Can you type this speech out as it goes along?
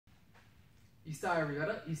Isai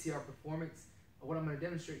Arrieta, ECR Performance. What I'm going to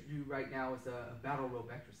demonstrate to you right now is a battle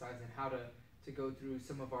rope exercise and how to go through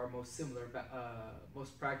some of our most similar,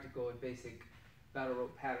 most practical and basic battle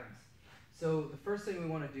rope patterns. So the first thing we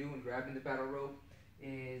want to do when grabbing the battle rope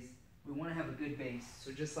is we want to have a good base.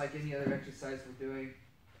 So just like any other exercise we're doing,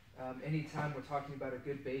 anytime we're talking about a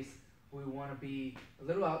good base, we want to be a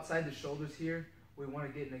little outside the shoulders here. We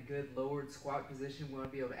want to get in a good lowered squat position. We want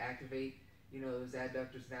to be able to activate, those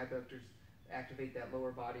adductors and abductors, activate that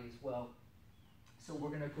lower body as well. So we're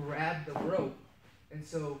going to grab the rope. And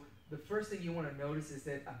so the first thing you want to notice is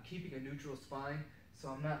that I'm keeping a neutral spine. So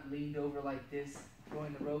I'm not leaned over like this,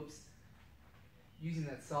 throwing the ropes. Using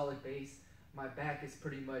that solid base, my back is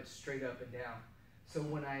pretty much straight up and down. So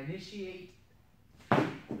when I initiate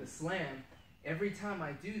the slam, every time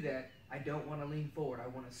I do that, I don't want to lean forward. I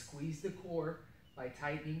want to squeeze the core by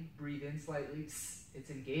tightening, breathe in slightly, it's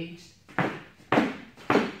engaged, and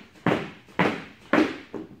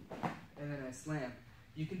then I slam.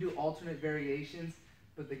 You can do alternate variations,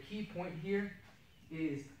 but the key point here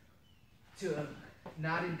is to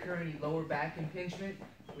not incur any lower back impingement.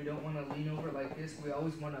 We don't want to lean over like this. We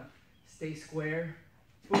always want to stay square.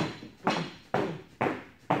 Boom, boom, boom.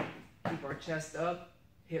 Keep our chest up,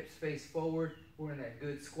 hips face forward. We're in that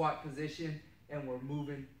good squat position, and we're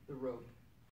moving the rope.